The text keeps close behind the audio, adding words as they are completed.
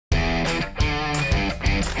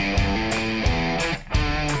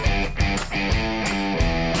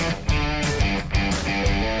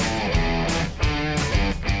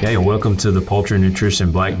Hey, welcome to the Poultry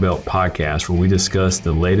Nutrition Black Belt podcast, where we discuss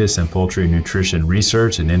the latest in poultry nutrition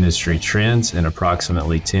research and industry trends in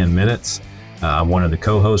approximately 10 minutes. I'm one of the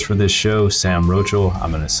co-hosts for this show, Sam Rochel.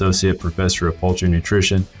 I'm an associate professor of poultry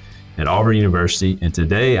nutrition at Auburn University, and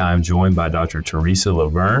today I'm joined by Dr. Theresia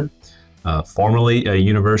Lavergne, formerly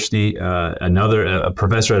a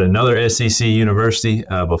professor at another SEC university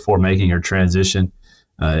before making her transition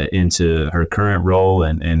into her current role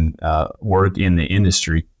and work in the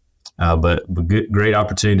industry. But great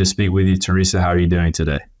opportunity to speak with you, Theresia. How are you doing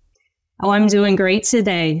today? Oh, I'm doing great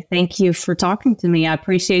today. Thank you for talking to me. I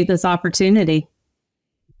appreciate this opportunity.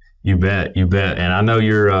 You bet, you bet. And I know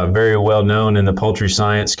you're very well known in the poultry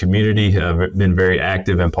science community, been very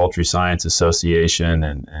active in Poultry Science Association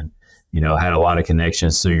and you know, had a lot of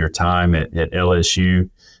connections through your time at LSU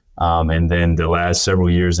and then the last several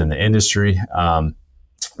years in the industry.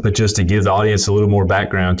 But just to give the audience a little more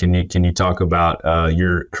background, can you talk about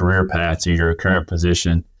your career path to your current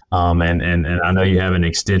position? And I know you have an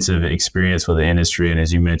extensive experience with the industry, and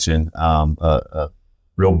as you mentioned, a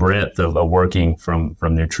real breadth of working from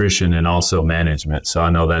nutrition and also management. So I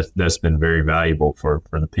know that's been very valuable for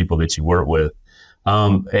the people that you work with.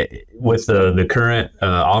 With the current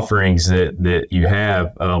offerings that you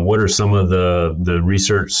have, what are some of the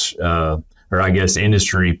research or I guess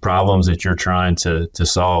industry problems that you're trying to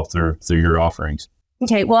solve through your offerings?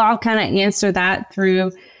 Okay, well, I'll kind of answer that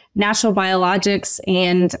through natural biologics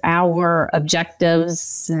and our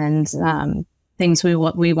objectives and things we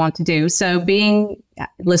want to do. So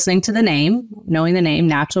listening to the name, knowing the name,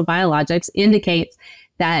 natural biologics indicates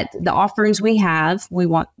that the offerings we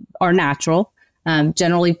want are natural,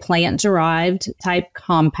 generally plant-derived type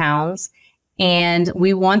compounds. And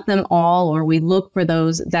we want them all, or we look for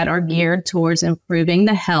those that are geared towards improving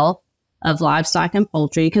the health of livestock and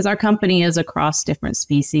poultry, because our company is across different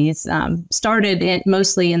species, started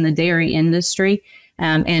mostly in the dairy industry.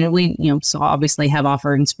 And we, so obviously have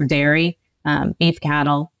offerings for dairy, beef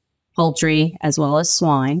cattle, poultry, as well as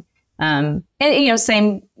swine. And,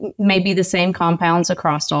 maybe the same compounds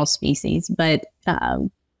across all species, but,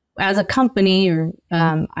 as a company,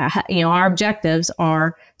 our objectives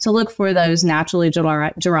are to look for those naturally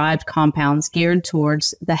derived compounds geared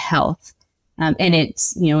towards the health. And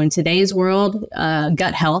it's, in today's world,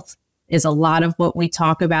 gut health is a lot of what we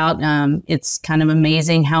talk about. It's kind of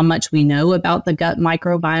amazing how much we know about the gut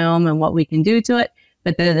microbiome and what we can do to it,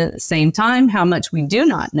 but then at the same time, how much we do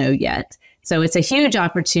not know yet. So it's a huge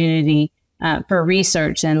opportunity for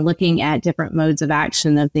research and looking at different modes of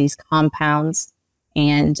action of these compounds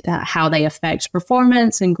and how they affect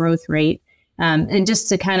performance and growth rate. And just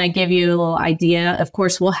to kind of give you a little idea, of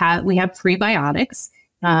course, we have prebiotics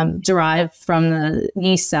derived from the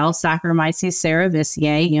yeast cell Saccharomyces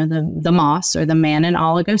cerevisiae, the moss or the mannan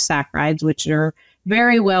oligosaccharides, which are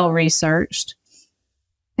very well researched.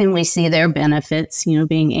 And we see their benefits,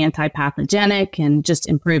 being anti-pathogenic and just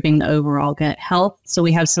improving the overall gut health. So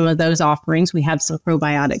we have some of those offerings. We have some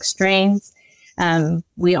probiotic strains.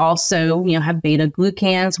 We also, have beta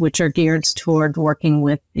glucans, which are geared toward working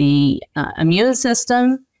with the immune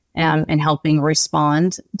system and helping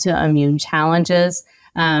respond to immune challenges.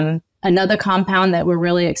 Another compound that we're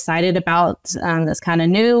really excited about that's kind of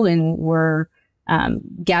new and we're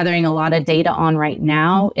gathering a lot of data on right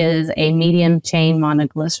now is a medium chain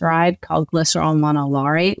monoglyceride called glycerol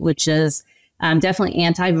monolaurate, which is definitely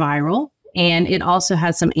antiviral, and it also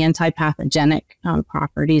has some anti-pathogenic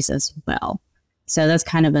properties as well. So that's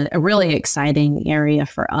kind of a really exciting area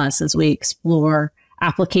for us as we explore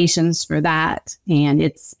applications for that and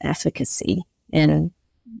its efficacy. And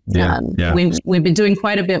we've been doing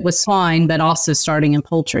quite a bit with swine, but also starting in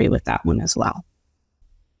poultry with that one as well.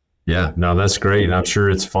 Yeah, no, that's great. And I'm sure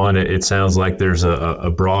it's fun. It sounds like there's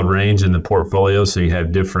a broad range in the portfolio. So you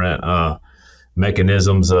have different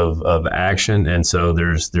mechanisms of action. And so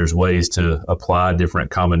there's ways to apply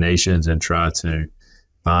different combinations and try to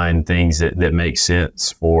find things that make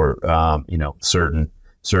sense for, certain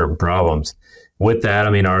problems. With that,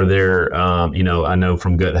 are there, I know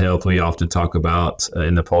from gut health, we often talk about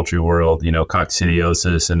in the poultry world,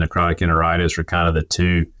 coccidiosis and necrotic enteritis are kind of the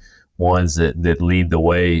two ones that lead the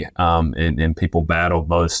way and people battle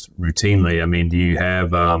most routinely. Do you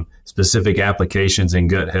have specific applications in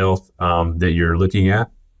gut health that you're looking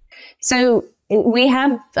at? So we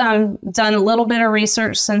have done a little bit of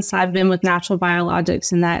research since I've been with natural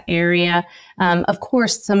biologics in that area. Of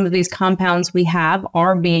course, some of these compounds we have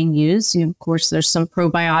are being used. Of course, there's some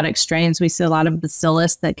probiotic strains. We see a lot of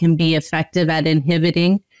bacillus that can be effective at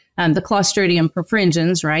inhibiting the Clostridium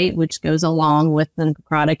perfringens, right, which goes along with the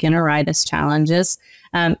necrotic enteritis challenges.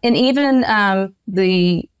 And even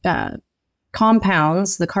the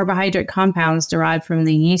compounds, the carbohydrate compounds derived from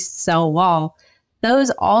the yeast cell wall,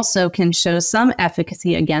 those also can show some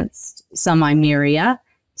efficacy against some Eimeria.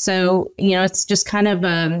 So, it's just kind of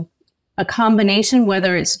a combination,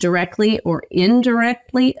 whether it's directly or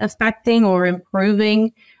indirectly affecting or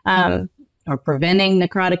improving or preventing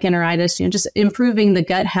necrotic enteritis, just improving the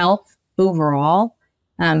gut health overall,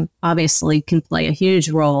 obviously can play a huge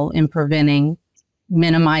role in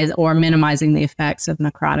minimizing the effects of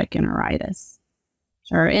necrotic enteritis.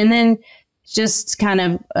 Sure. And then just kind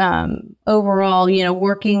of overall,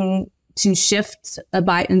 working to shift the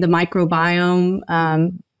microbiome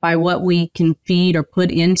by what we can feed or put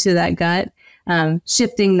into that gut,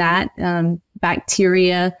 shifting that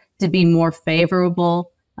bacteria to be more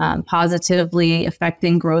favorable, positively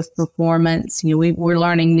affecting growth performance. We're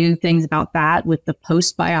learning new things about that with the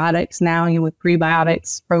postbiotics now, with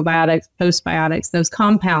prebiotics, probiotics, postbiotics, those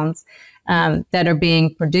compounds that are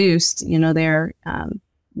being produced, we're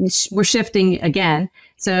shifting again.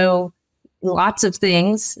 So lots of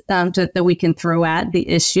things that we can throw at the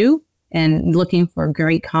issue and looking for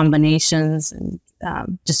great combinations and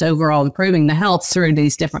just overall improving the health through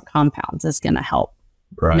these different compounds is going to help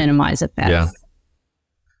minimize effects.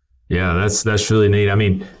 Yeah, that's really neat. I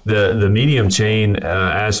mean, the medium chain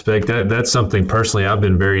aspect, that's something personally I've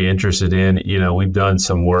been very interested in. We've done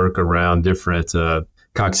some work around different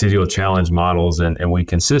coccidial challenge models, and we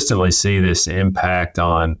consistently see this impact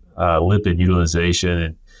on lipid utilization.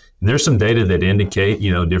 And there's some data that indicate,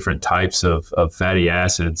 different types of fatty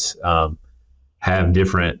acids have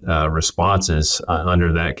different responses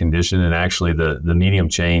under that condition. And actually the medium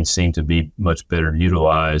chains seem to be much better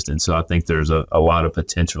utilized. And so I think there's a lot of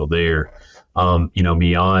potential there,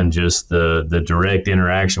 beyond just the direct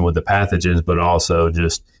interaction with the pathogens, but also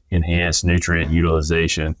just enhanced nutrient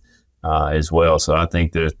utilization as well. So I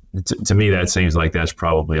think that to me, that seems like that's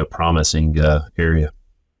probably a promising area.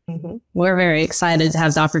 Mm-hmm. We're very excited to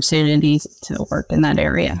have the opportunity to work in that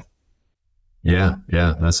area. Yeah,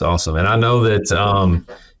 that's awesome. And I know that,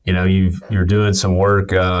 you're doing some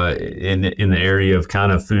work in the area of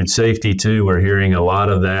kind of food safety too. We're hearing a lot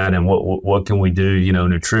of that. And what can we do,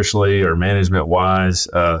 nutritionally or management wise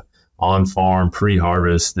on farm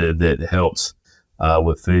pre-harvest that helps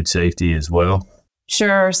with food safety as well?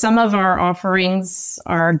 Sure. Some of our offerings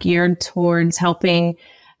are geared towards helping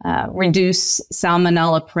reduce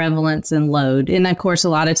salmonella prevalence and load. And of course, a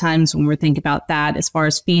lot of times when we're thinking about that, as far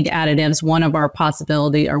as feed additives, one of our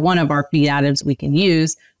feed additives we can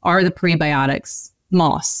use are the prebiotics,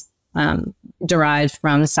 moss, derived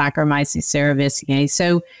from Saccharomyces cerevisiae.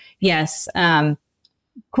 So yes,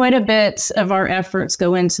 quite a bit of our efforts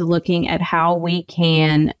go into looking at how we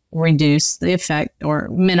can reduce the effect or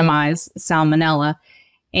minimize salmonella.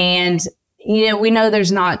 And, we know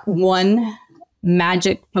there's not one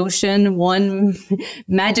magic potion, one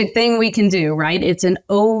magic thing we can do, right? It's an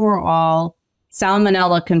overall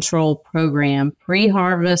salmonella control program,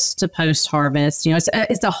 pre-harvest to post-harvest.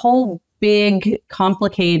 It's a whole big,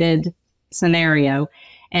 complicated scenario,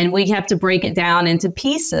 and we have to break it down into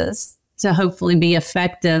pieces to hopefully be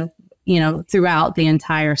effective, throughout the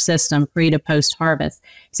entire system, pre to post-harvest.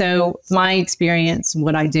 So my experience,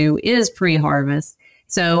 what I do is pre-harvest.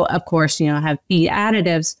 So of course, I have feed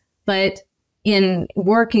additives, but in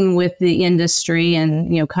working with the industry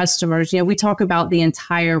and, customers, we talk about the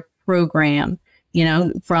entire program,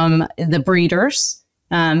 from the breeders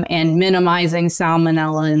and minimizing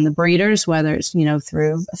salmonella in the breeders, whether it's,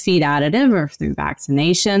 through a feed additive or through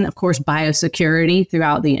vaccination. Of course, biosecurity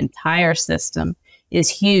throughout the entire system is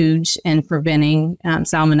huge in preventing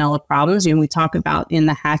salmonella problems. We talk about in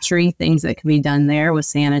the hatchery, things that can be done there with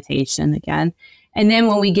sanitation again. And then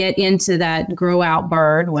when we get into that grow out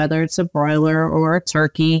bird, whether it's a broiler or a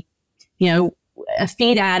turkey, a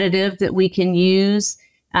feed additive that we can use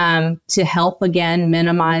to help, again,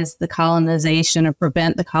 minimize the colonization or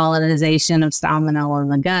prevent the colonization of salmonella in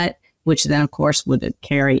the gut, which then, of course, would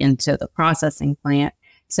carry into the processing plant.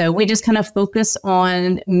 So we just kind of focus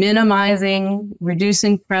on minimizing,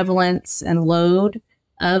 reducing prevalence and load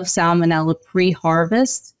of salmonella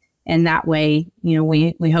pre-harvest. And that way,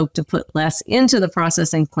 we hope to put less into the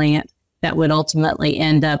processing plant that would ultimately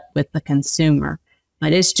end up with the consumer.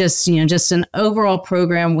 But it's just, just an overall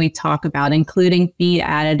program we talk about, including feed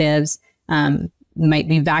additives, might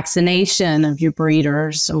be vaccination of your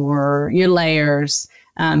breeders or your layers.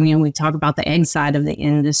 We talk about the egg side of the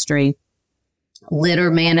industry,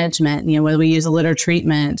 litter management, whether we use a litter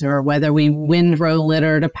treatment or whether we windrow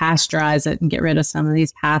litter to pasteurize it and get rid of some of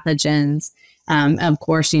these pathogens. Of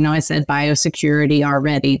course, I said biosecurity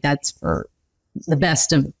already. That's for the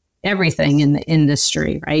best of everything in the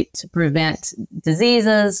industry, right? To prevent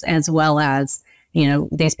diseases as well as,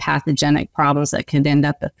 these pathogenic problems that could end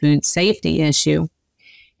up a food safety issue.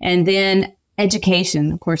 And then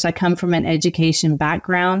education. Of course, I come from an education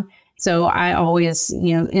background. So I always,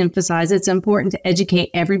 emphasize it's important to educate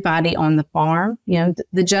everybody on the farm.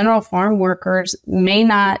 The general farm workers may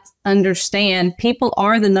not understand people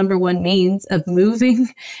are the number one means of moving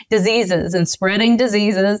diseases and spreading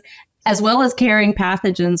diseases, as well as carrying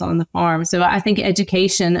pathogens on the farm. So I think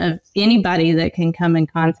education of anybody that can come in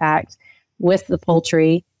contact with the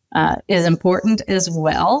poultry is important as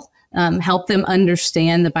well. Help them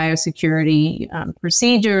understand the biosecurity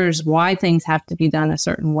procedures, why things have to be done a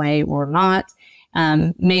certain way or not.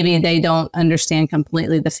 Maybe they don't understand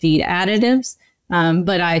completely the feed additives,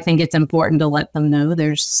 but I think it's important to let them know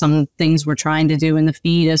there's some things we're trying to do in the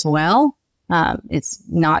feed as well. It's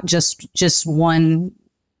not just one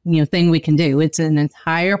thing we can do. It's an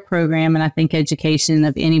entire program, and I think education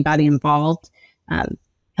of anybody involved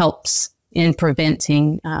helps in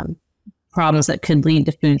preventing problems that could lead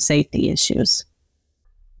to food safety issues.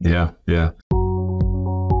 Yeah.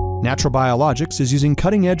 Natural Biologics is using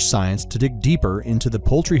cutting-edge science to dig deeper into the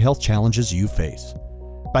poultry health challenges you face.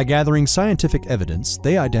 By gathering scientific evidence,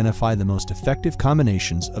 they identify the most effective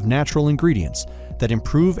combinations of natural ingredients that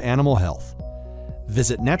improve animal health.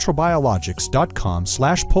 Visit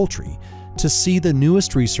naturalbiologics.com/poultry to see the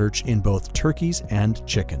newest research in both turkeys and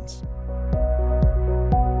chickens.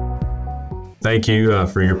 Thank you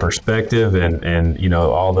for your perspective and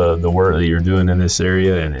all the work that you're doing in this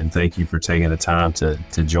area, and thank you for taking the time to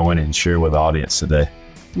join and share with the audience today.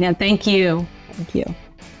 Yeah, thank you. Thank you.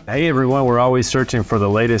 Hey everyone, we're always searching for the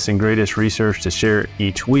latest and greatest research to share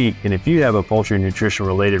each week. And if you have a poultry nutrition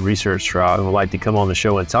related research trial and would like to come on the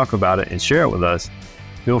show and talk about it and share it with us,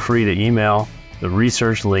 feel free to email the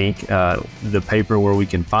research link, the paper where we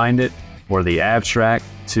can find it, or the abstract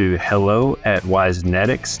to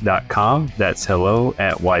hello@wisenetics.com. That's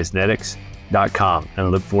hello@wisenetics.com, and I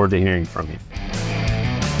look forward to hearing from you.